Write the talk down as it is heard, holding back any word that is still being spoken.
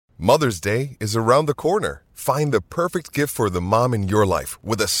Mother's Day is around the corner. Find the perfect gift for the mom in your life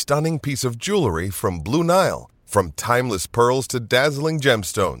with a stunning piece of jewelry from Blue Nile. From timeless pearls to dazzling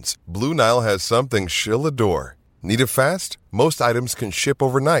gemstones, Blue Nile has something she'll adore. Need it fast? Most items can ship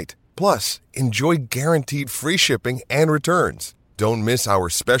overnight. Plus, enjoy guaranteed free shipping and returns. Don't miss our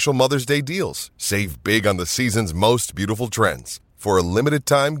special Mother's Day deals. Save big on the season's most beautiful trends. For a limited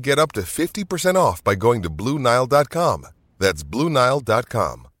time, get up to 50% off by going to BlueNile.com. That's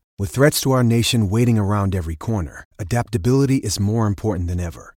BlueNile.com. With threats to our nation waiting around every corner, adaptability is more important than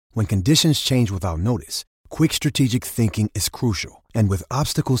ever. When conditions change without notice, quick strategic thinking is crucial. And with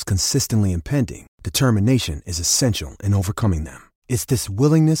obstacles consistently impending, determination is essential in overcoming them. It's this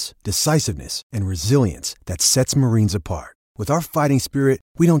willingness, decisiveness, and resilience that sets Marines apart. With our fighting spirit,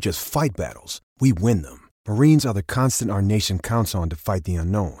 we don't just fight battles, we win them. Marines are the constant our nation counts on to fight the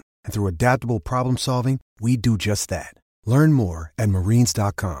unknown. And through adaptable problem solving, we do just that. Learn more at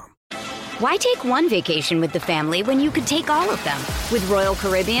marines.com. Why take one vacation with the family when you could take all of them? With Royal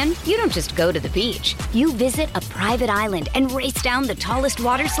Caribbean, you don't just go to the beach. You visit a private island and race down the tallest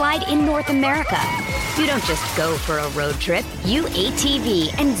water slide in North America. You don't just go for a road trip. You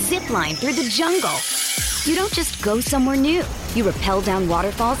ATV and zip line through the jungle. You don't just go somewhere new. You rappel down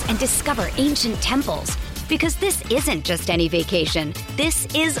waterfalls and discover ancient temples. Because this isn't just any vacation. This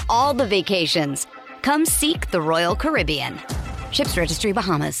is all the vacations. Come seek the Royal Caribbean. Ships Registry,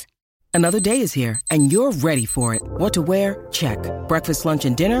 Bahamas. Another day is here, and you're ready for it. What to wear? Check. Breakfast, lunch,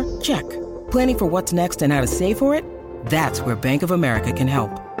 and dinner? Check. Planning for what's next and how to save for it? That's where Bank of America can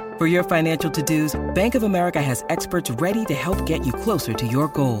help. For your financial to-dos, Bank of America has experts ready to help get you closer to your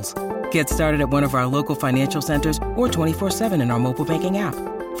goals. Get started at one of our local financial centers or 24/7 in our mobile banking app.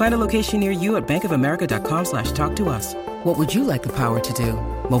 Find a location near you at bankofamerica.com/talktous. What would you like the power to do?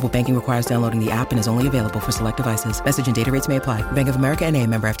 Mobile banking requires downloading the app and is only available for select devices. Message and data rates may apply. Bank of America N.A.,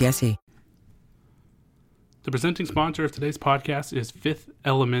 member FDIC. The presenting sponsor of today's podcast is Fifth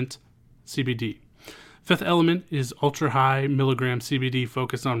Element CBD. Fifth Element is ultra-high milligram CBD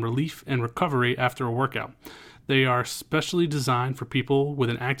focused on relief and recovery after a workout. They are specially designed for people with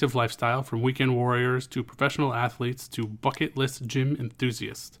an active lifestyle, from weekend warriors to professional athletes to bucket list gym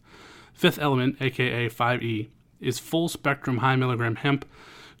enthusiasts. Fifth Element, aka 5E, is full-spectrum high-milligram hemp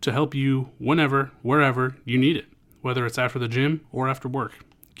to help you whenever, wherever you need it, whether it's after the gym or after work.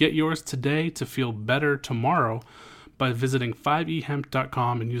 Get yours today to feel better tomorrow by visiting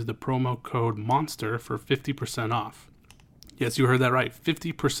 5ehemp.com and use the promo code MONSTER for 50% off. Yes, you heard that right,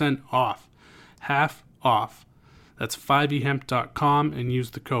 50% off. Half off. That's 5ehemp.com and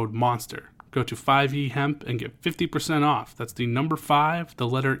use the code MONSTER. Go to 5ehemp and get 50% off. That's the number 5, the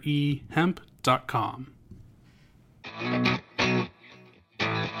letter E, hemp.com.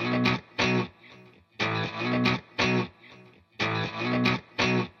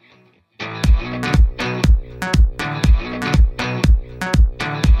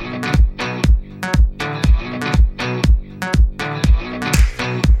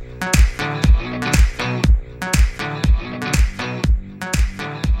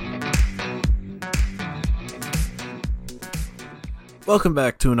 Welcome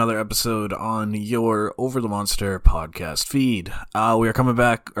back to another episode on your Over the Monster podcast feed. We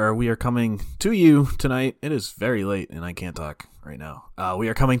are coming to you tonight. It is very late and I can't talk right now. We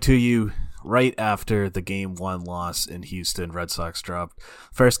are coming to you right after the Game 1 loss in Houston. Red Sox dropped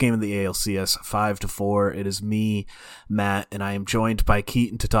first game of the ALCS 5-4. It is me, Matt, and I am joined by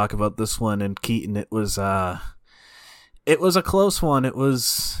Keaton to talk about this one. And Keaton, it was a close one.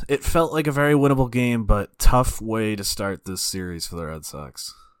 It felt like a very winnable game, but tough way to start this series for the Red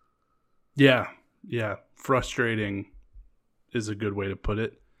Sox. Yeah. Frustrating is a good way to put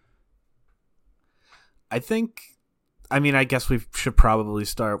it. I guess we should probably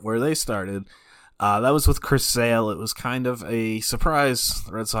start where they started. That was with Chris Sale. It was kind of a surprise.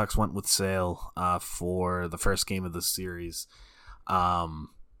 The Red Sox went with Sale for the first game of the series.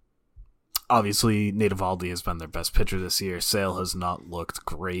 Obviously, Nate Eovaldi has been their best pitcher this year. Sale has not looked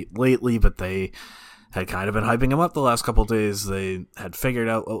great lately, but they had kind of been hyping him up the last couple of days. They had figured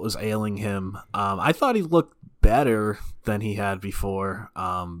out what was ailing him. I thought he looked better than he had before.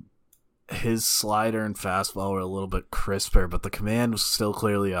 His slider and fastball were a little bit crisper, but the command was still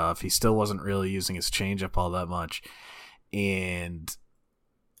clearly off. He still wasn't really using his changeup all that much. And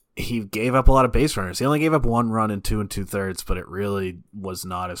he gave up a lot of base runners. He only gave up 1 run in 2 2/3, but it really was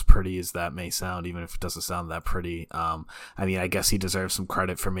not as pretty as that may sound, even if it doesn't sound that pretty. I guess he deserves some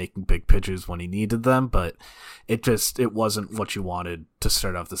credit for making big pitches when he needed them, but it wasn't what you wanted to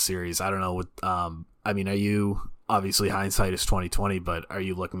start off the series. I don't know. Are you, obviously hindsight is 2020, but are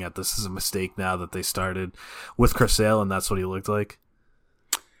you looking at this as a mistake now that they started with Chris Sale and that's what he looked like?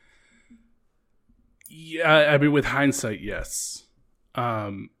 Yeah, I mean, with hindsight, yes.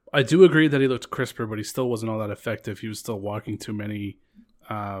 I do agree that he looked crisper, but he still wasn't all that effective. He was still walking too many.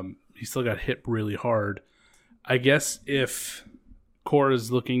 He still got hit really hard. I guess if Cora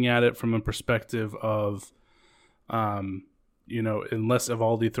is looking at it from a perspective of, unless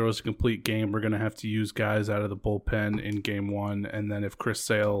Eovaldi throws a complete game, we're going to have to use guys out of the bullpen in game one. And then if Chris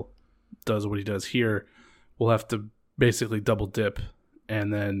Sale does what he does here, we'll have to basically double dip.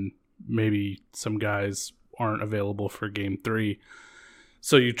 And then maybe some guys aren't available for game three.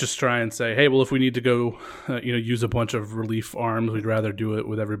 So you just try and say, hey, well, if we need to go, use a bunch of relief arms, we'd rather do it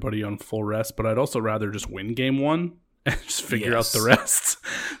with everybody on full rest. But I'd also rather just win game one and just figure out the rest.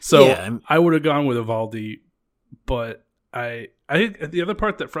 So I would have gone with Eovaldi. But I think the other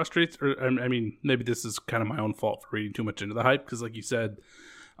part that frustrates, maybe this is kind of my own fault for reading too much into the hype, because like you said,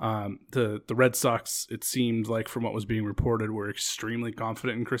 the Red Sox, it seemed like from what was being reported, were extremely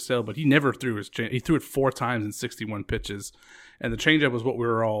confident in Chris Sale, but he never threw his he threw it 4 times in 61 pitches, and the changeup was what we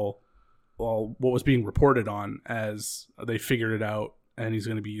were all what was being reported on as they figured it out, and he's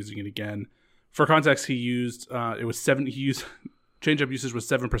going to be using it again. For context, he used changeup usage was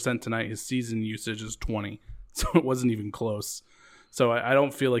 7% tonight. His season usage is 20, so it wasn't even close. So I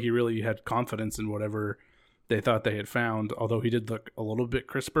don't feel like he really had confidence in whatever they thought they had found, although he did look a little bit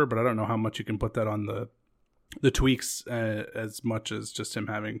crisper, but I don't know how much you can put that on the tweaks as much as just him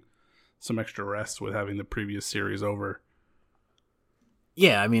having some extra rest with having the previous series over.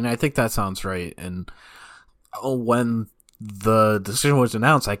 Yeah, I mean, I think that sounds right. And when the decision was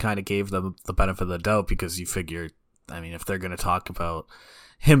announced, I kind of gave them the benefit of the doubt, because you figured, I mean, if they're going to talk about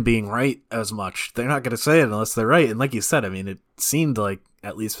him being right as much, they're not going to say it unless they're right. And like you said, I mean, it seemed like,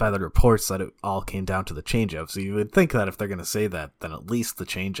 at least by the reports, that it all came down to the changeup. So you would think that if they're going to say that, then at least the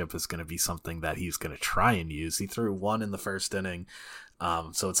changeup is going to be something that he's going to try and use. He threw 1 in the first inning,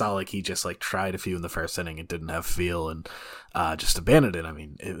 so it's not like he just tried a few in the first inning and didn't have feel and just abandoned it. I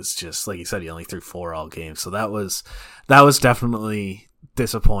mean, it was just like you said, he only threw 4 all game, so that was definitely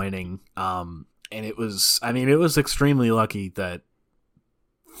disappointing. And it was extremely lucky that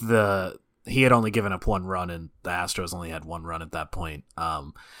he had only given up 1 run, and the Astros only had 1 run at that point.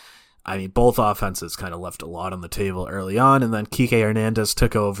 I mean, both offenses kind of left a lot on the table early on, and then Kike Hernandez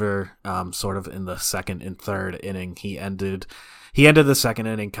took over sort of in the second and third inning. He ended the second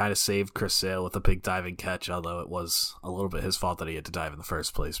inning, kind of saved Chris Sale with a big diving catch, although it was a little bit his fault that he had to dive in the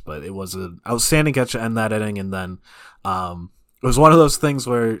first place. But it was an outstanding catch to end that inning, and then it was one of those things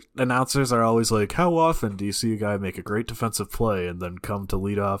where announcers are always like, how often do you see a guy make a great defensive play and then come to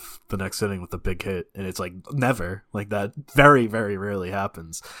lead off the next inning with a big hit? And it's like, never. Like, that very, very rarely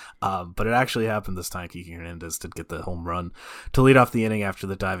happens. But it actually happened this time. Kike Hernandez did get the home run to lead off the inning after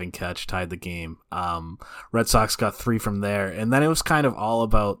the diving catch, tied the game. Red Sox got 3 from there. And then it was kind of all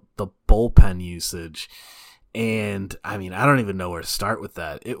about the bullpen usage. And, I mean, I don't even know where to start with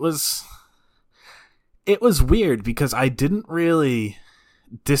that. It was weird, because I didn't really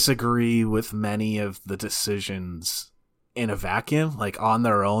disagree with many of the decisions in a vacuum. Like, on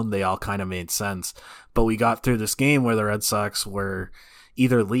their own, they all kind of made sense. But we got through this game where the Red Sox were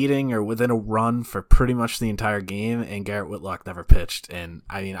either leading or within a run for pretty much the entire game, and Garrett Whitlock never pitched. And,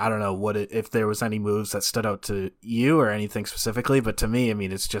 I mean, I don't know if there was any moves that stood out to you or anything specifically, but to me, I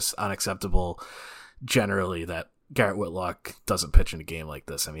mean, it's just unacceptable generally that Garrett Whitlock doesn't pitch in a game like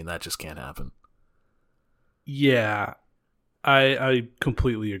this. I mean, that just can't happen. Yeah, I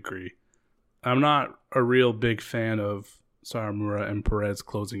completely agree. I'm not a real big fan of Sawamura and Perez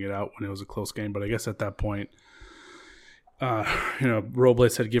closing it out when it was a close game, but I guess at that point,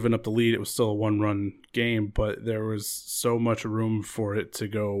 Robles had given up the lead. It was still a 1-run game, but there was so much room for it to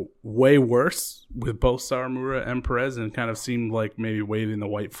go way worse with both Sawamura and Perez, and it kind of seemed like maybe waving the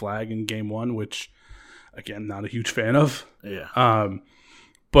white flag in game 1, which, again, not a huge fan of. Yeah.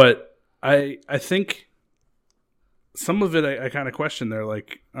 But I think some of it I kind of question there,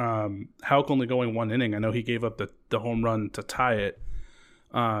 like Houck only going 1 inning. I know he gave up the home run to tie it,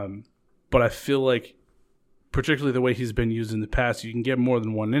 but I feel like, particularly the way he's been used in the past, you can get more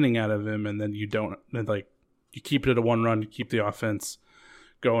than 1 inning out of him, and then you don't, like, you keep it at a 1 run, you keep the offense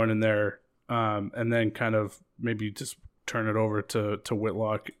going in there, and then kind of maybe just turn it over to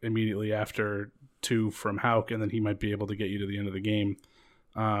Whitlock immediately after 2 from Houck, and then he might be able to get you to the end of the game.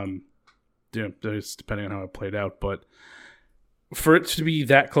 It's depending on how it played out, but for it to be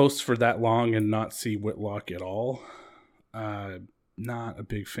that close for that long and not see Whitlock at all, not a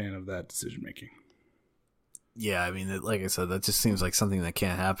big fan of that decision making. Yeah, I mean, like I said, that just seems like something that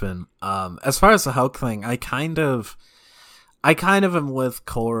can't happen. As far as the Houck thing, I kind of am with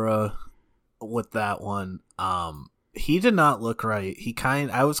Cora with that one. He did not look right.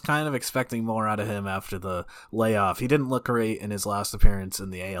 I was kind of expecting more out of him after the layoff. He didn't look great in his last appearance in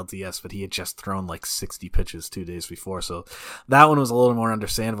the ALDS, but he had just thrown like 60 pitches 2 days before, so that one was a little more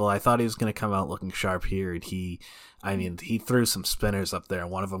understandable. I thought he was going to come out looking sharp here, and he threw some spinners up there,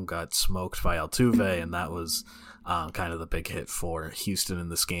 and one of them got smoked by Altuve, and that was kind of the big hit for Houston in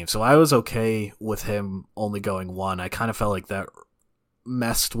this game. So I was okay with him only going one. I kind of felt like that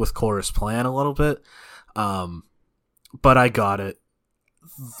messed with Cora's plan a little bit. But I got it.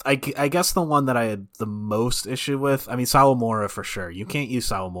 I guess the one that I had the most issue with, Sawamura for sure. You can't use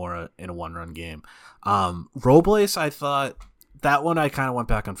Sawamura in a one-run game. Robles, I thought, that one I kind of went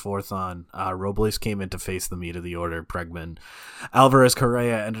back and forth on. Robles came in to face the meat of the order, Bregman. Alvarez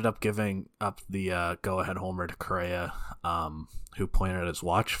Correa ended up giving up the go-ahead homer to Correa, who pointed at his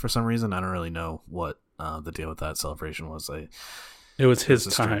watch for some reason. I don't really know what the deal with that celebration was. It was his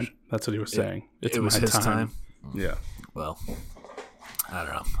time. That's what he was saying. It was his time. Yeah. Well, I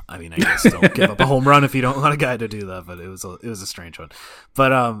don't know. I guess don't give up a home run if you don't want a guy to do that, but it was a strange one.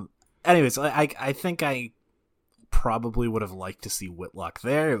 But anyways, I think I probably would have liked to see Whitlock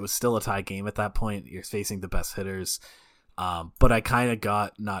there. It was still a tie game at that point. You're facing the best hitters. But I kind of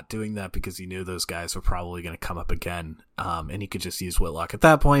got not doing that because you knew those guys were probably going to come up again. And you could just use Whitlock at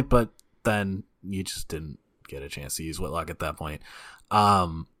that point, but then you just didn't get a chance to use Whitlock at that point.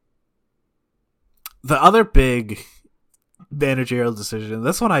 The other big managerial decision,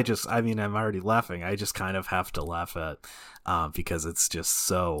 this one I'm already laughing. I just kind of have to laugh at because it's just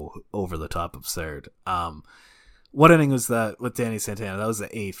so over the top absurd. What inning was that with Danny Santana? That was the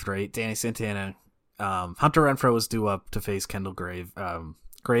 8th, right? Danny Santana, Hunter Renfroe was due up to face Kendall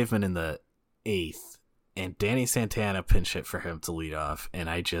Graveman in the 8th, and Danny Santana pinch hit for him to lead off, and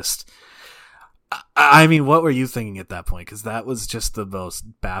what were you thinking at that point? Because that was just the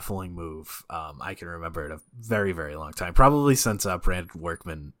most baffling move I can remember in a very, very long time. Probably since Brandon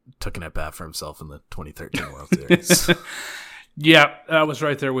Workman took an at-bat for himself in the 2013 World Series. Yeah, I was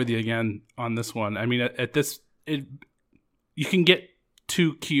right there with you again on this one. You can get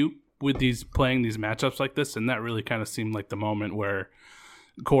too cute with playing these matchups like this, and that really kind of seemed like the moment where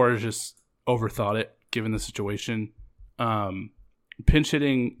Cora just overthought it, given the situation. Pinch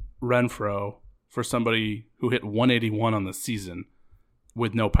hitting Renfroe for somebody who hit 181 on the season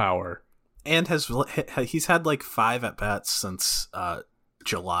with no power. And he's had like 5 at-bats since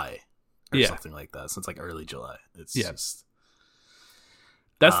July or something like that, since like early July. It's just...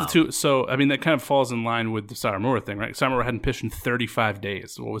 That's the two. So, that kind of falls in line with the Sawamura thing, right? Sawamura hadn't pitched in 35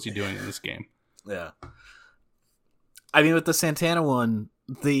 days. What was he doing in this game? Yeah. With the Santana one,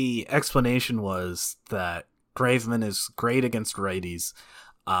 the explanation was that Graveman is great against righties,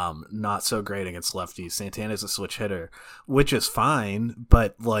 not so great against lefties. Santana's a switch hitter, which is fine,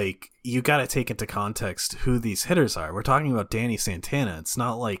 but you got to take into context who these hitters are. We're talking about Danny Santana. It's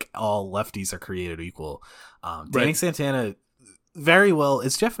not like all lefties are created equal. Danny Santana, very well.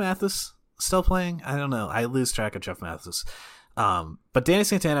 Is Jeff Mathis still playing? I don't know. I lose track of Jeff Mathis. But Danny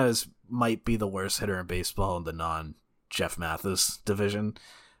Santana might be the worst hitter in baseball in the non-Jeff Mathis division.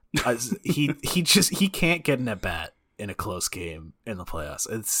 He can't get an at-bat in a close game in the playoffs.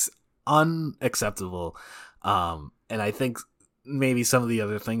 It's unacceptable. And I think maybe some of the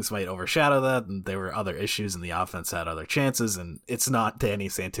other things might overshadow that, and there were other issues and the offense had other chances, and it's not Danny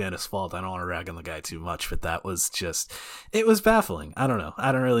Santana's fault. I don't want to rag on the guy too much, but that was it was baffling. I don't know.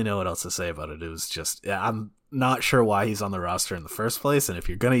 I don't really know what else to say about it. It was I'm not sure why he's on the roster in the first place, and if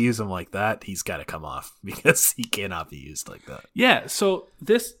you're going to use him like that, he's got to come off because he cannot be used like that. Yeah, so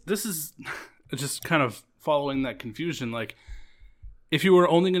this is just kind of following that confusion. If you were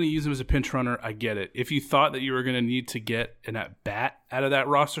only going to use him as a pinch runner, I get it. If you thought that you were going to need to get an at-bat out of that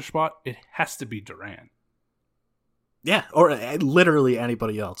roster spot, it has to be Duran. Yeah, or literally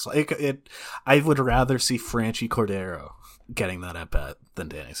anybody else. I would rather see Franchi Cordero getting that at-bat than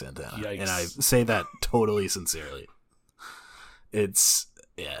Danny Santana. Yikes. And I say that totally sincerely.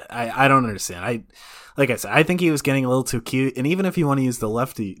 I don't understand. Like I said, I think he was getting a little too cute. And even if you want to use the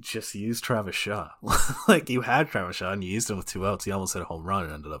lefty, just use Travis Shaw. You had Travis Shaw and you used him with 2 outs. He almost hit a home run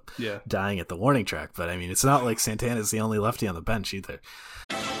and ended up dying at the warning track. But it's not like Santana's the only lefty on the bench either.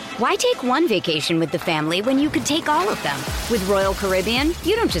 Why take one vacation with the family when you could take all of them? With Royal Caribbean,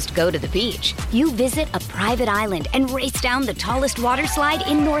 you don't just go to the beach. You visit a private island and race down the tallest water slide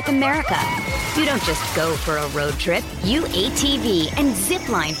in North America. You don't just go for a road trip. You ATV and zip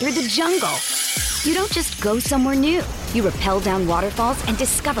line through the jungle. You don't just go somewhere new. You rappel down waterfalls and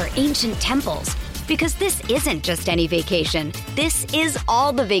discover ancient temples. Because this isn't just any vacation. This is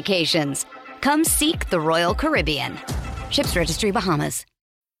all the vacations. Come seek the Royal Caribbean. Ships Registry, Bahamas.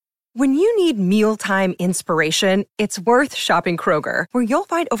 When you need mealtime inspiration, it's worth shopping Kroger, where you'll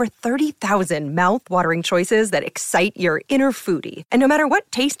find over 30,000 mouth-watering choices that excite your inner foodie. And no matter what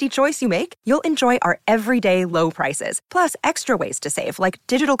tasty choice you make, you'll enjoy our everyday low prices, plus extra ways to save, like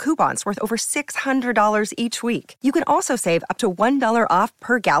digital coupons worth over $600 each week. You can also save up to $1 off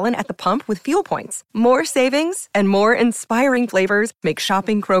per gallon at the pump with fuel points. More savings and more inspiring flavors make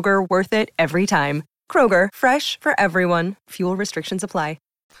shopping Kroger worth it every time. Kroger, fresh for everyone. Fuel restrictions apply.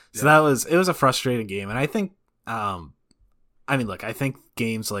 So it was a frustrating game, and I think, I think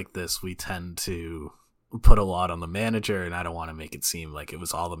games like this, we tend to put a lot on the manager, and I don't want to make it seem like it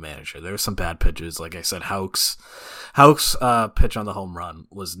was all the manager. There were some bad pitches. Like I said, Houck's pitch on the home run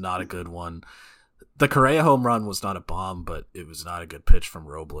was not a good one. The Correa home run was not a bomb, but it was not a good pitch from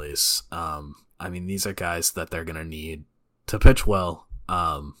Robles. These are guys that they're going to need to pitch well.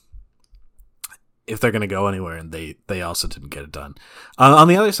 If they're going to go anywhere, and they also didn't get it done. On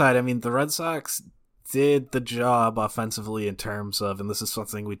the other side, the Red Sox did the job offensively in terms of, and this is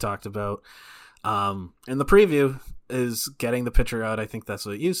something we talked about in the preview, is getting the pitcher out. I think that's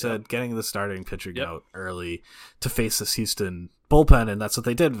what you said, getting the starting pitcher out early to face this Houston bullpen, and that's what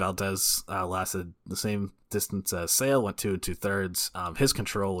they did. Valdez lasted the same distance as Sale, went 2 2/3. His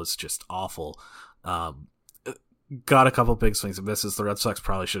control was just awful. Got a couple big swings and misses. The Red Sox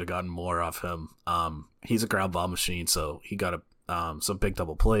probably should have gotten more off him. He's a ground ball machine, so he got some big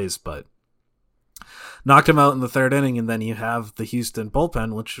double plays, but knocked him out in the third inning. And then you have the Houston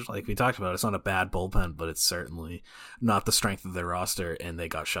bullpen, which, like we talked about, it's not a bad bullpen, but it's certainly not the strength of their roster, and they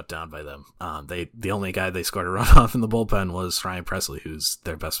got shut down by them. The only guy they scored a run off in the bullpen was Ryan Presley, who's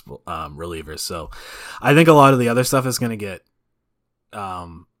their best reliever. So I think a lot of the other stuff is going to get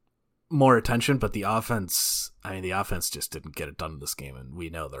more attention, but the offense just didn't get it done in this game, and we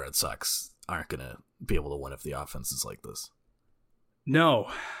know the Red Sox aren't going to be able to win if the offense is like this.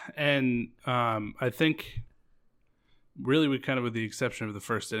 No, and I think really we kind of, with the exception of the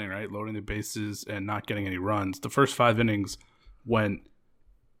first inning, right, loading the bases and not getting any runs, the first 5 innings went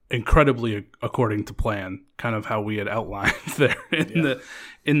incredibly according to plan, kind of how we had outlined there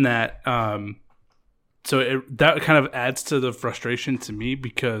in that. So that kind of adds to the frustration to me,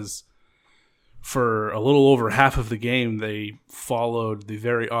 because for a little over half of the game, they followed the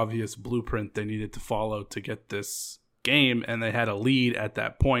very obvious blueprint they needed to follow to get this game, and they had a lead at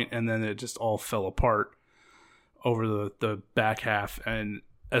that point, and then it just all fell apart over the back half. And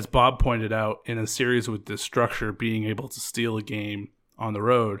as Bob pointed out, in a series with this structure, being able to steal a game on the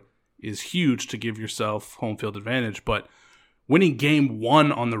road is huge to give yourself home field advantage, but winning game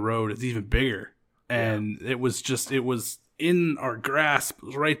 1 on the road is even bigger. And it was in our grasp, it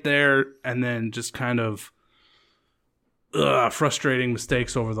was right there, and then just kind of frustrating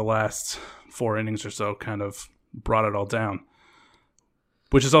mistakes over the last 4 innings or so kind of brought it all down.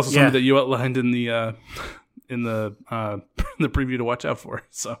 Which is also something that you outlined in the the preview to watch out for.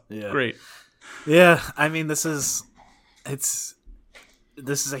 So great. Yeah, this is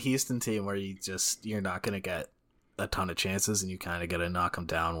a Houston team where you're not going to get a ton of chances, and you kind of got to knock them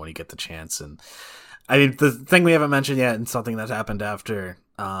down when you get the chance. And the thing we haven't mentioned yet, and something that happened after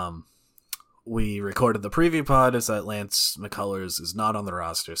we recorded the preview pod, is that Lance McCullers is not on the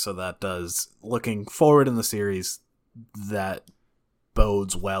roster. So that does, looking forward in the series, that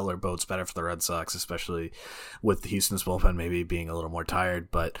bodes well or bodes better for the Red Sox, especially with the Houston's bullpen maybe being a little more tired.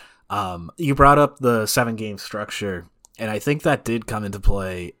 But you brought up the 7-game structure, and I think that did come into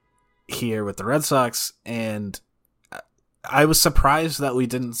play here with the Red Sox, and I was surprised that we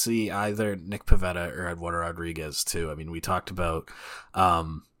didn't see either Nick Pivetta or Eduardo Rodriguez too. We talked about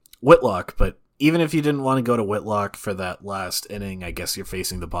Whitlock, but even if you didn't want to go to Whitlock for that last inning, I guess you're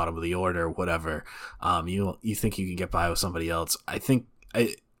facing the bottom of the order, whatever. You think you can get by with somebody else. I think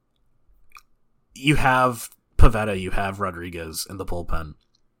you have Pivetta, you have Rodriguez in the bullpen.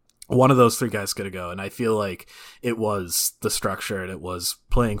 One of those 3 guys got to go, and I feel like it was the structure, and it was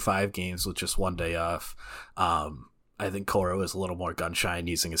playing 5 games with just 1 day off. I think Cora was a little more gun-shy in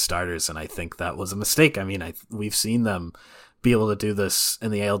using his starters, and I think that was a mistake. We've seen them be able to do this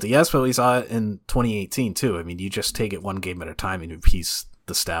in the ALDS, but we saw it in 2018 too. You just take it 1 game at a time and you piece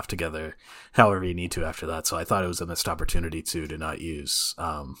the staff together however you need to after that. So I thought it was a missed opportunity to not use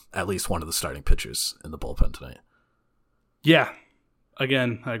at least one of the starting pitchers in the bullpen tonight. Yeah,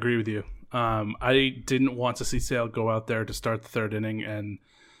 again, I agree with you. I didn't want to see Sale go out there to start the 3rd inning, and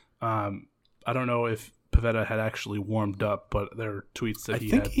I don't know if Pivetta had actually warmed up, but there are tweets that he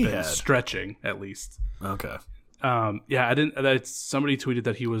had been stretching at least. Okay. I didn't. Somebody tweeted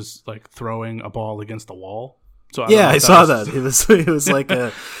that he was like throwing a ball against the wall So I saw that. He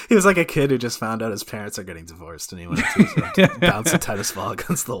was like a kid who just found out his parents are getting divorced, and he went to bounce a tennis ball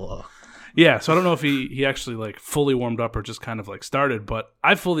against the wall. Yeah, so I don't know if he actually like fully warmed up or just kind of like started, but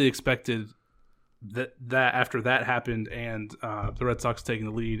I fully expected that after that happened and the Red Sox taking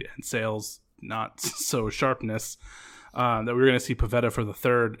the lead and Sale's not so sharpness, that we were going to see Pivetta for the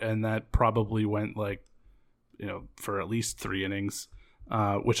third, and that probably went like, for at least 3 innings,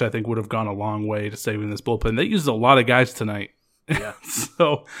 which I think would have gone a long way to saving this bullpen. They used a lot of guys tonight. Yeah.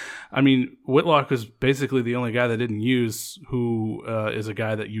 So, I mean, Whitlock was basically the only guy that didn't use, who is a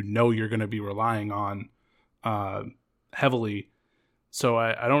guy that you're going to be relying on heavily. So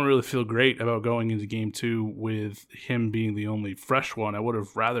I don't really feel great about going into game 2 with him being the only fresh one. I would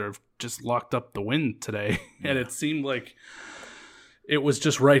have rather have just locked up the win today. Yeah. And it seemed like it was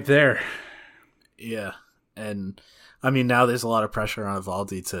just right there. Yeah. And I mean, now there's a lot of pressure on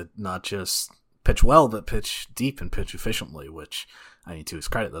Eovaldi to not just pitch well, but pitch deep and pitch efficiently, which, I mean, to his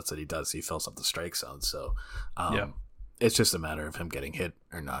credit, that's what he does. He fills up the strike zone. So It's just a matter of him getting hit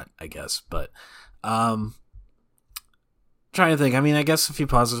or not, I guess. But trying to think. I mean, I guess a few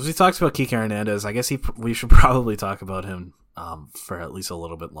positives. We talked about Kike Hernandez. I guess we should probably talk about him for at least a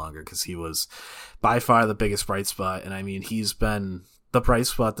little bit longer, because he was by far the biggest bright spot. And I mean, he's been the bright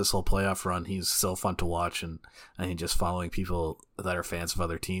spot this whole playoff run. He's so fun to watch, and I mean, just following people that are fans of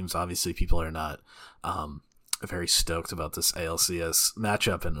other teams. Obviously, people are not very stoked about this ALCS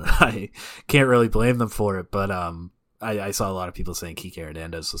matchup, and I can't really blame them for it. But I saw a lot of people saying Kike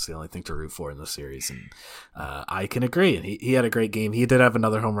Hernandez was the only thing to root for in the series, and I can agree. And he had a great game. He did have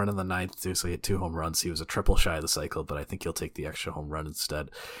another home run in the 9th too, so he had 2 home runs. He was a triple shy of the cycle, but I think he'll take the extra home run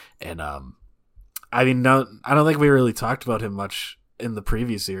instead. And I mean, no, I don't think we really talked about him much in the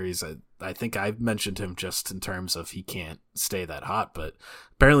preview series. I think I mentioned him just in terms of he can't stay that hot, but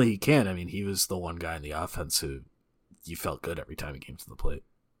apparently he can. I mean, he was the one guy in the offense who you felt good every time he came to the plate.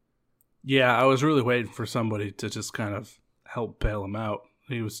 Yeah, I was really waiting for somebody to just kind of help bail him out.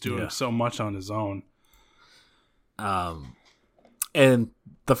 He was doing so much on his own. And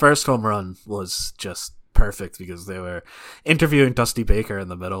the first home run was just perfect, because they were interviewing Dusty Baker in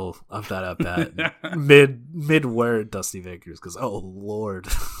the middle of that at bat. mid word, Dusty Baker's goes, "Oh Lord,"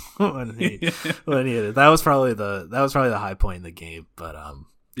 when he hit it. That was probably the high point in the game. But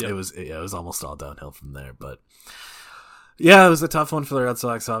it was almost all downhill from there. But yeah, it was a tough one for the Red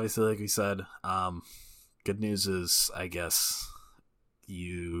Sox, obviously, like we said. Good news is, I guess,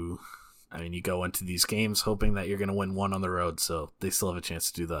 you go into these games hoping that you're going to win one on the road, so they still have a chance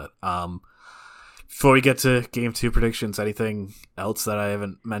to do that. Before we get to game 2 predictions, anything else that I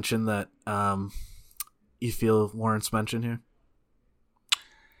haven't mentioned that you feel warrants mention here?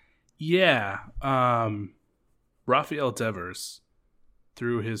 Yeah. Rafael Devers,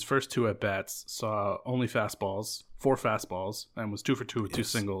 through his first 2 at-bats, saw only 4 fastballs, and was 2 for 2 with 2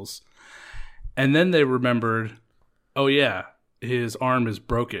 singles. And then they remembered, oh yeah, his arm is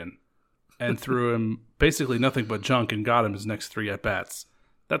broken, and threw him basically nothing but junk and got him his next 3 at-bats.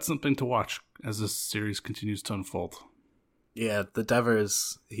 That's something to watch as this series continues to unfold. Yeah, the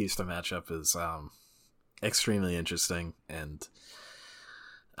Devers-Houston matchup is extremely interesting, and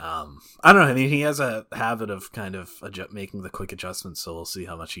I don't know. I mean, he has a habit of kind of making the quick adjustments, so we'll see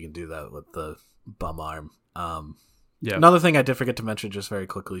how much he can do that with the bum arm. Another thing I did forget to mention just very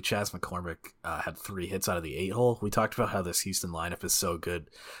quickly, Chas McCormick had 3 hits out of the 8-hole. We talked about how this Houston lineup is so good,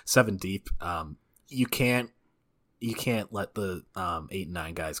 7 deep. You can't let the 8 and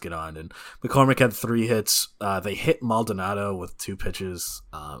 9 guys get on. And McCormick had 3 hits. They hit Maldonado with 2 pitches.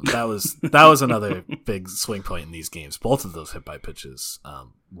 That was another big swing point in these games. Both of those hit by pitches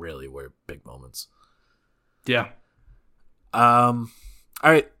really were big moments. Yeah. All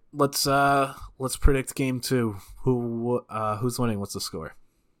right. Let's predict game 2. Who's winning? What's the score?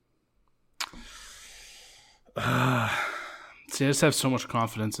 See, I just have so much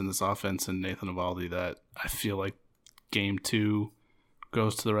confidence in this offense and Nathan Eovaldi that I feel like game 2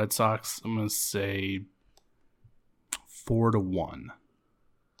 goes to the Red Sox. I'm going to say 4-1.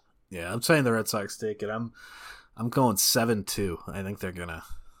 Yeah, I'm saying the Red Sox take it. I'm going 7-2. I think they're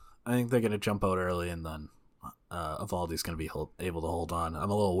gonna jump out early, and then Eovaldi's gonna be able to hold on. I'm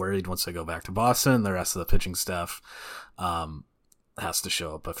a little worried once they go back to Boston. The rest of the pitching staff has to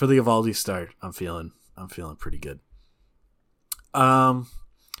show up, but for the Eovaldi start, I'm feeling pretty good.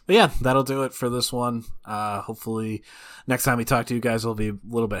 But yeah, that'll do it for this one. Hopefully next time we talk to you guys, we'll be a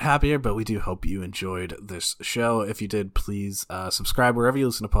little bit happier, but we do hope you enjoyed this show. If you did, please subscribe wherever you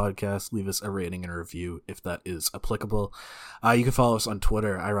listen to podcasts. Leave us a rating and a review if that is applicable. You can follow us on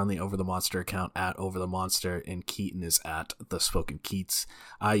Twitter. I run the Over the Monster account at Over the Monster, and Keaton is at The Spoken Keats.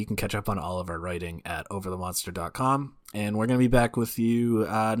 You can catch up on all of our writing at overthemonster.com. And we're going to be back with you,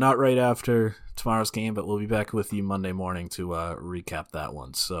 not right after tomorrow's game, but we'll be back with you Monday morning to recap that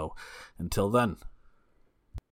one. So until then,